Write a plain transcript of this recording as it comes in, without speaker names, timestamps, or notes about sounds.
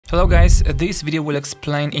Hello guys, this video will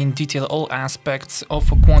explain in detail all aspects of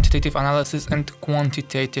quantitative analysis and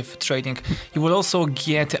quantitative trading. You will also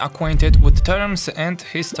get acquainted with terms and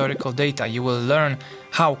historical data. You will learn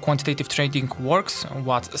how quantitative trading works,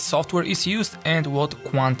 what software is used, and what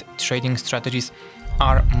quant trading strategies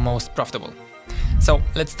are most profitable. So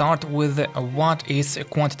let's start with what is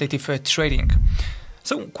quantitative trading.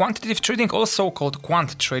 So quantitative trading, also called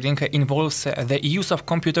quant trading, involves the use of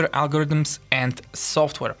computer algorithms and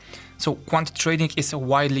software. So quant trading is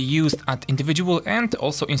widely used at individual and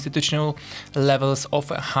also institutional levels of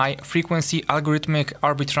high frequency, algorithmic,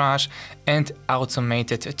 arbitrage, and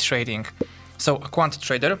automated trading. So a quant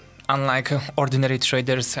trader, unlike ordinary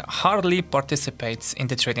traders, hardly participates in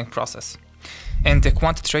the trading process. And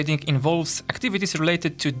quant trading involves activities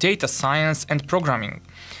related to data science and programming.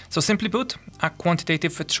 So simply put, a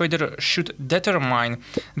quantitative trader should determine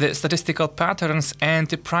the statistical patterns and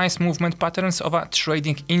the price movement patterns of a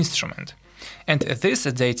trading instrument. And this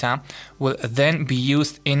data will then be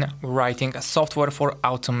used in writing software for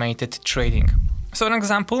automated trading. So an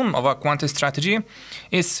example of a quant strategy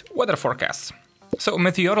is weather forecasts. So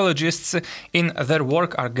meteorologists in their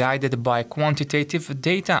work are guided by quantitative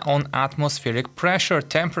data on atmospheric pressure,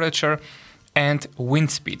 temperature, and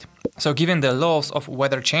wind speed. So given the laws of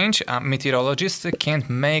weather change, a meteorologist can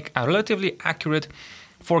make a relatively accurate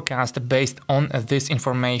forecast based on this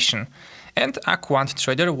information. And a quant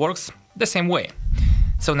trader works the same way.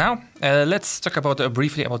 So now let's talk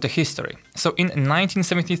briefly about the history. So in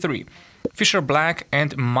 1973, Fisher Black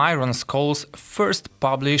and Myron Scholes first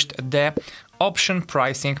published the option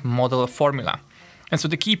pricing model formula. And so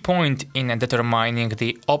the key point in determining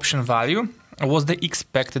the option value was the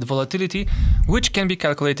expected volatility, which can be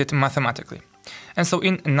calculated mathematically. And so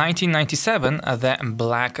in 1997, the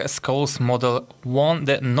Black-Scholes model won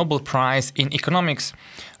the Nobel Prize in economics,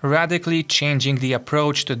 radically changing the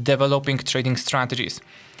approach to developing trading strategies.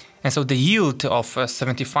 And so the yield of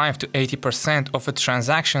 75 to 80% of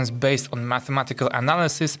transactions based on mathematical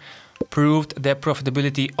analysis proved the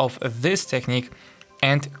profitability of this technique,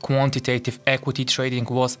 and quantitative equity trading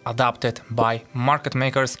was adopted by market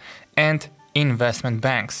makers and investment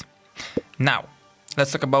banks. Now,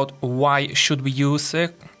 let's talk about why should we use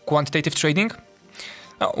quantitative trading.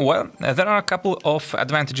 Well, there are a couple of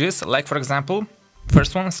advantages, like for example,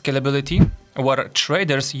 first one, scalability, where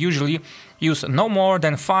traders usually use no more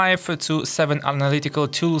than 5 to 7 analytical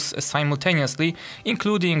tools simultaneously,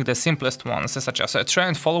 including the simplest ones such as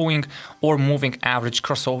trend following or moving average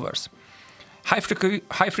crossovers.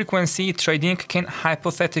 High-frequency trading can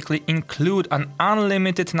hypothetically include an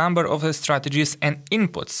unlimited number of strategies and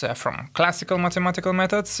inputs, from classical mathematical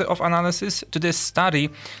methods of analysis to the study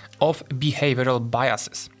of behavioral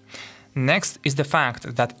biases. Next is the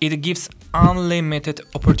fact that it gives unlimited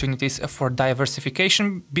opportunities for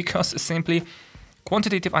diversification because simply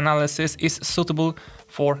quantitative analysis is suitable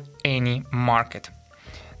for any market.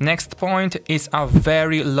 Next point is a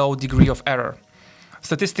very low degree of error.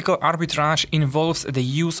 Statistical arbitrage involves the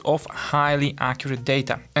use of highly accurate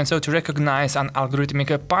data. And so to recognize an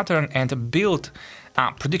algorithmic pattern and build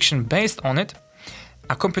a prediction based on it,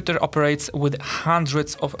 a computer operates with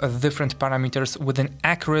hundreds of different parameters with an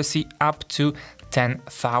accuracy up to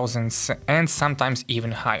 10,000 and sometimes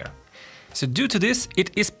even higher. So due to this, it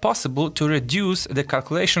is possible to reduce the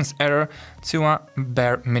calculations error to a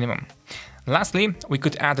bare minimum. Lastly, we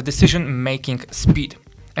could add decision-making speed.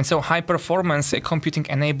 And so high-performance computing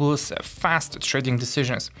enables fast trading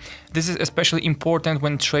decisions. This is especially important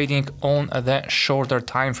when trading on the shorter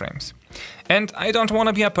timeframes. And I don't want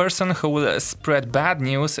to be a person who will spread bad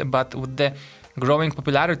news, but with the growing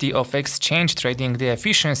popularity of exchange trading, the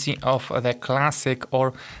efficiency of the classic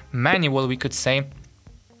or manual, we could say,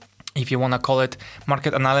 if you want to call it,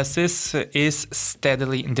 market analysis is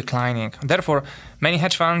steadily declining. Therefore, many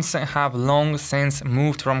hedge funds have long since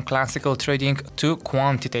moved from classical trading to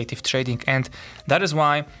quantitative trading, and that is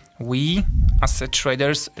why we, as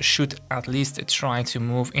traders, should at least try to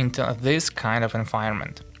move into this kind of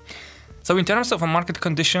environment. So in terms of market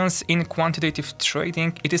conditions in quantitative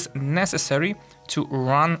trading, it is necessary to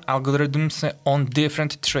run algorithms on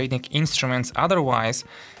different trading instruments, otherwise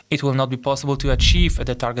it will not be possible to achieve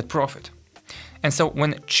the target profit. And so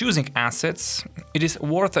when choosing assets, it is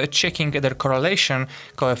worth checking their correlation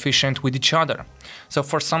coefficient with each other. So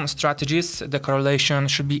for some strategies, the correlation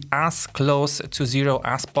should be as close to zero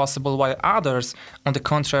as possible, while others, on the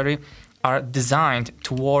contrary, are designed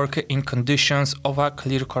to work in conditions of a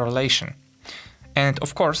clear correlation. And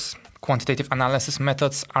of course, quantitative analysis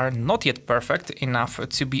methods are not yet perfect enough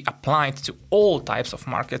to be applied to all types of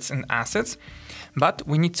markets and assets, but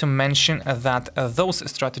we need to mention that those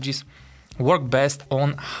strategies work best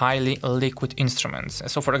on highly liquid instruments.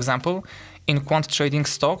 So for example, in quant trading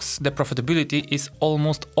stocks, the profitability is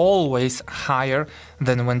almost always higher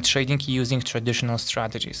than when trading using traditional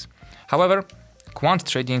strategies. However, quant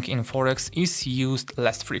trading in Forex is used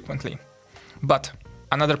less frequently. But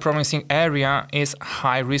another promising area is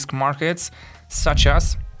high-risk markets, such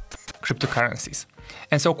as cryptocurrencies.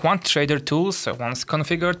 And so quant trader tools, once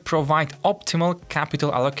configured, provide optimal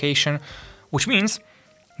capital allocation, which means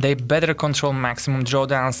they better control maximum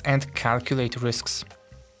drawdowns and calculate risks.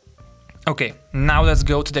 Okay, now let's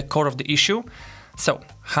go to the core of the issue. So,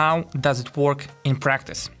 how does it work in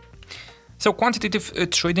practice? So, quantitative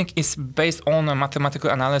trading is based on a mathematical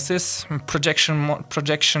analysis.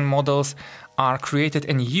 Projection models are created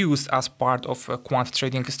and used as part of a quant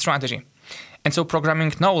trading strategy. And so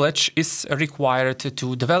programming knowledge is required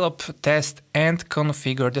to develop, test, and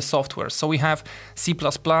configure the software. So we have C++, C#,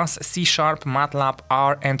 MATLAB,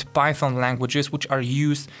 R, and Python languages which are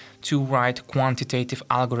used to write quantitative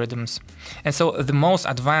algorithms. And so the most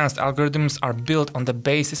advanced algorithms are built on the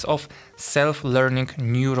basis of self-learning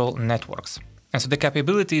neural networks. And so the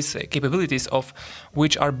capabilities of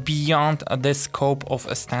which are beyond the scope of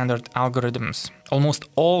standard algorithms. Almost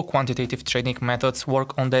all quantitative trading methods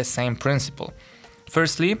work on the same principle.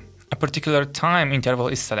 Firstly, a particular time interval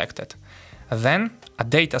is selected. Then a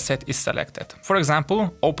data set is selected. For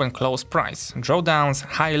example, open-close price, drawdowns,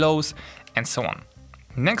 high-lows, and so on.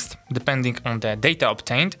 Next, depending on the data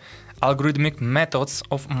obtained, algorithmic methods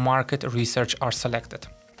of market research are selected.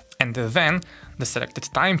 And then the selected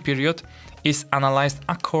time period is analyzed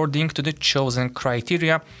according to the chosen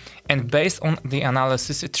criteria, and based on the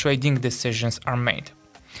analysis, trading decisions are made.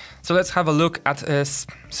 So let's have a look at a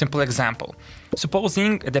simple example.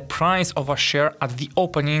 Supposing the price of a share at the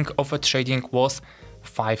opening of a trading was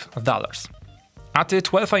 $5. At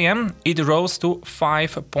 12 a.m. it rose to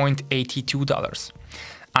 $5.82.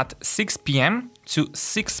 At 6 p.m. to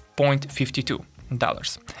 $6.52.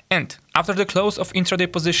 And after the close of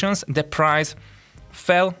intraday positions, the price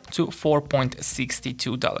fell to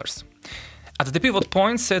 $4.62. At the pivot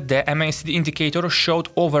points, the MACD indicator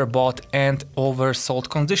showed overbought and oversold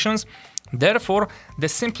conditions. Therefore, the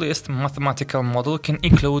simplest mathematical model can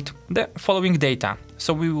include the following data.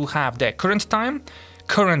 So we will have the current time,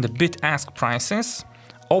 current bid-ask prices,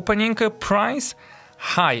 opening price,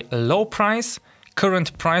 high-low price,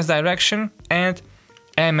 current price direction, and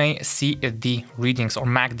MACD readings, or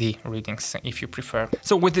MACD readings if you prefer.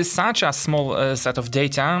 So with such a small set of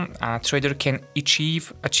data, a trader can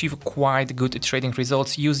achieve quite good trading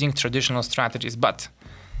results using traditional strategies. But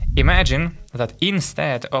imagine that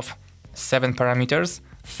instead of 7 parameters,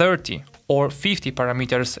 30 or 50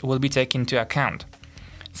 parameters will be taken into account.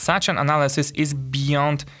 Such an analysis is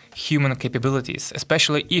beyond human capabilities,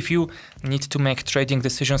 especially if you need to make trading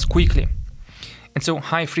decisions quickly. And so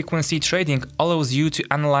high-frequency trading allows you to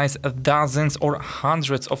analyze dozens or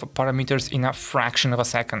hundreds of parameters in a fraction of a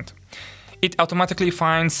second. It automatically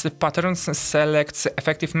finds patterns, selects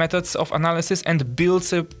effective methods of analysis, and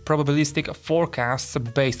builds probabilistic forecasts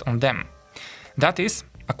based on them. That is,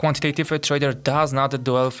 a quantitative trader does not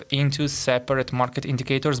delve into separate market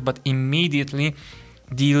indicators, but immediately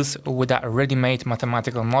deals with a ready-made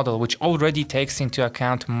mathematical model which already takes into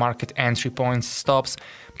account market entry points, stops,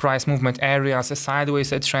 price movement areas,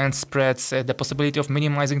 sideways trend spreads, the possibility of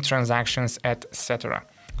minimizing transactions, etc.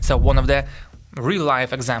 So one of the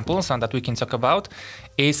real-life examples that we can talk about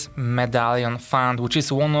is Medallion Fund, which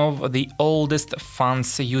is one of the oldest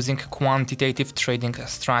funds using quantitative trading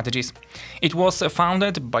strategies. It was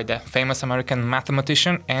founded by the famous American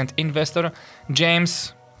mathematician and investor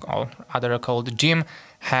James, or other called Jim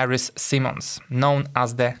Harris Simmons, known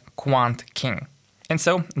as the Quant King. And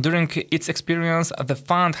so, during its experience, the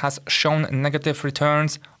fund has shown negative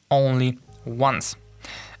returns only once.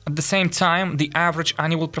 At the same time, the average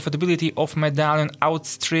annual profitability of Medallion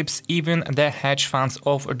outstrips even the hedge funds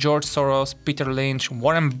of George Soros, Peter Lynch,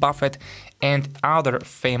 Warren Buffett, and other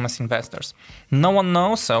famous investors. No one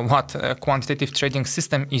knows what quantitative trading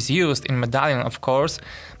system is used in Medallion, of course,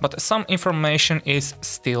 but some information is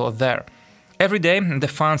still there. Every day, the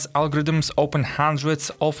fund's algorithms open hundreds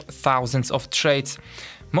of thousands of trades.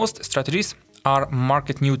 Most strategies are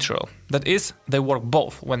market neutral. That is, they work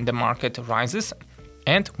both when the market rises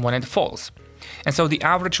and when it falls. And so the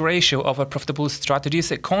average ratio of profitable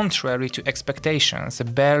strategies, contrary to expectations,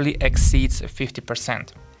 barely exceeds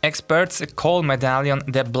 50%. Experts call Medallion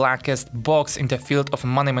the blackest box in the field of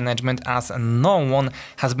money management, as no one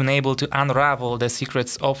has been able to unravel the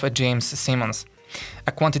secrets of James Simmons.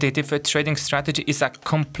 A quantitative trading strategy is a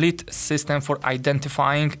complete system for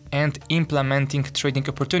identifying and implementing trading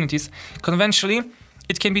opportunities. Conventionally,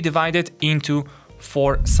 it can be divided into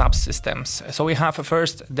 4 subsystems. So we have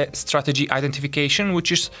first the strategy identification,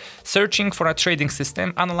 which is searching for a trading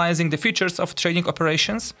system, analyzing the features of trading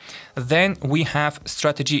operations. Then we have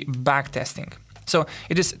strategy backtesting. So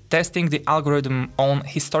it is testing the algorithm on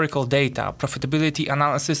historical data, profitability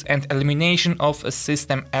analysis, and elimination of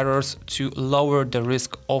system errors to lower the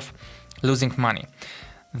risk of losing money.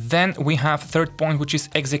 Then we have third point, which is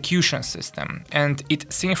execution system, and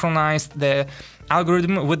it synchronized the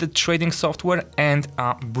algorithm with the trading software and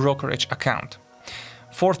a brokerage account.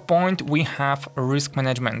 Fourth point, we have risk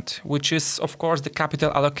management, which is of course the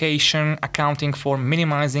capital allocation, accounting for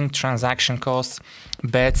minimizing transaction costs,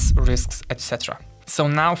 bets, risks, etc. So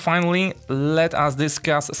now finally, let us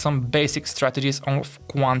discuss some basic strategies of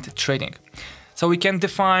quant trading. So we can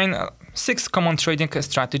define 6 common trading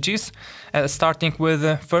strategies, starting with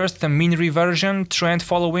first the mean reversion, trend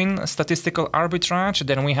following, statistical arbitrage,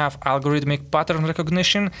 then we have algorithmic pattern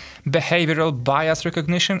recognition, behavioral bias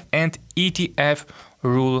recognition, and ETF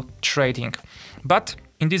rule trading. But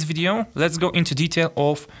in this video, let's go into detail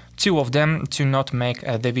of 2 of them to not make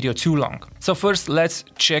the video too long. So first, let's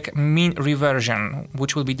check mean reversion,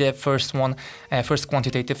 which will be the first one, first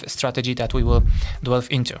quantitative strategy that we will delve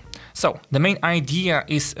into. So the main idea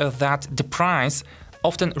is that the price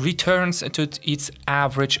often returns to its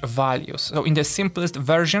average values. So in the simplest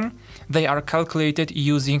version, they are calculated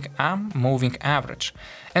using a moving average.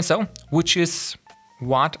 And so, which is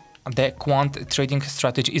what the quant trading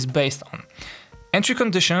strategy is based on. Entry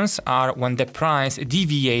conditions are when the price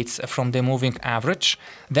deviates from the moving average,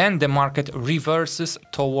 then the market reverses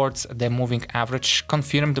towards the moving average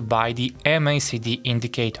confirmed by the MACD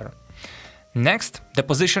indicator. Next, the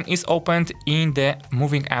position is opened in the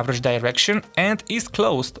moving average direction and is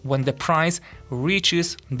closed when the price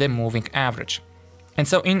reaches the moving average. And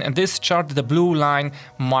so in this chart, the blue line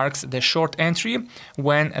marks the short entry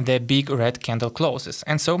when the big red candle closes.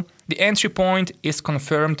 And so the entry point is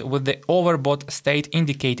confirmed with the overbought state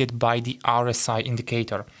indicated by the RSI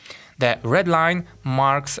indicator. The red line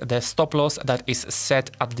marks the stop loss that is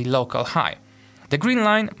set at the local high. The green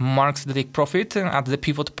line marks the take profit at the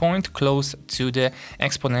pivot point close to the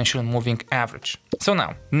exponential moving average. So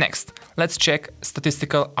now, next, let's check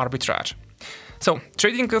statistical arbitrage. So,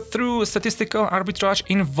 trading through statistical arbitrage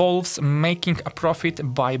involves making a profit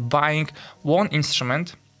by buying one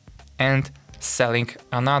instrument and selling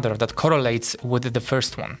another that correlates with the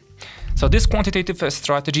first one. So this quantitative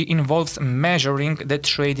strategy involves measuring the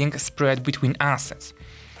trading spread between assets.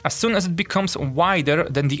 As soon as it becomes wider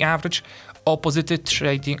than the average,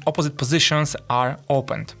 opposite positions are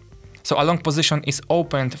opened. So a long position is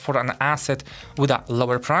opened for an asset with a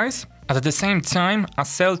lower price. At the same time, a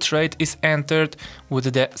sell trade is entered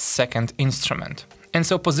with the second instrument. And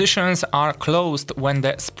so positions are closed when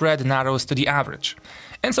the spread narrows to the average.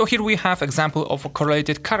 And so here we have example of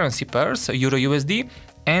correlated currency pairs, Euro-USD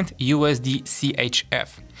and USD-CHF.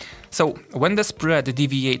 So when the spread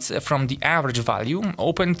deviates from the average value,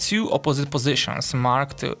 open 2 opposite positions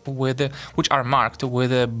which are marked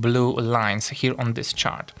with blue lines here on this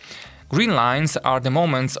chart. Green lines are the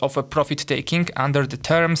moments of profit taking under the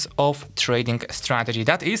terms of trading strategy.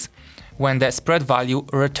 That is, when the spread value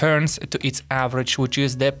returns to its average, which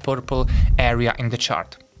is the purple area in the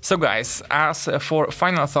chart. So guys, as for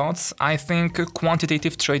final thoughts, I think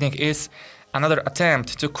quantitative trading is another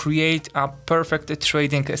attempt to create a perfect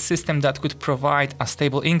trading system that could provide a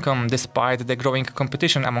stable income despite the growing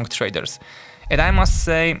competition among traders. And I must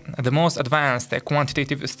say, the most advanced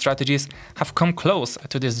quantitative strategies have come close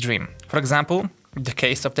to this dream. For example, the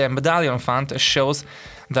case of the Medallion Fund shows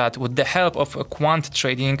that with the help of quant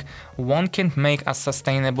trading, one can make a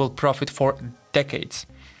sustainable profit for decades.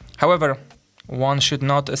 However, one should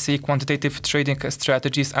not see quantitative trading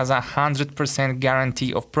strategies as a 100%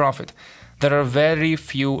 guarantee of profit. There are very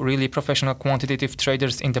few really professional quantitative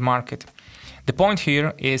traders in the market. The point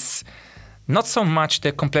here is not so much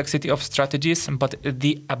the complexity of strategies, but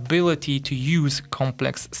the ability to use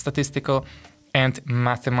complex statistical and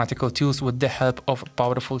mathematical tools with the help of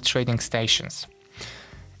powerful trading stations.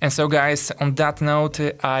 And so guys, on that note,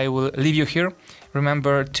 I will leave you here.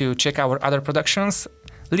 Remember to check our other productions.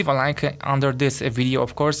 Leave a like under this video,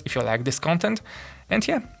 of course, if you like this content. And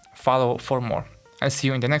yeah, follow for more. I'll see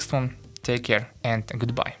you in the next one. Take care and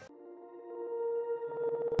goodbye.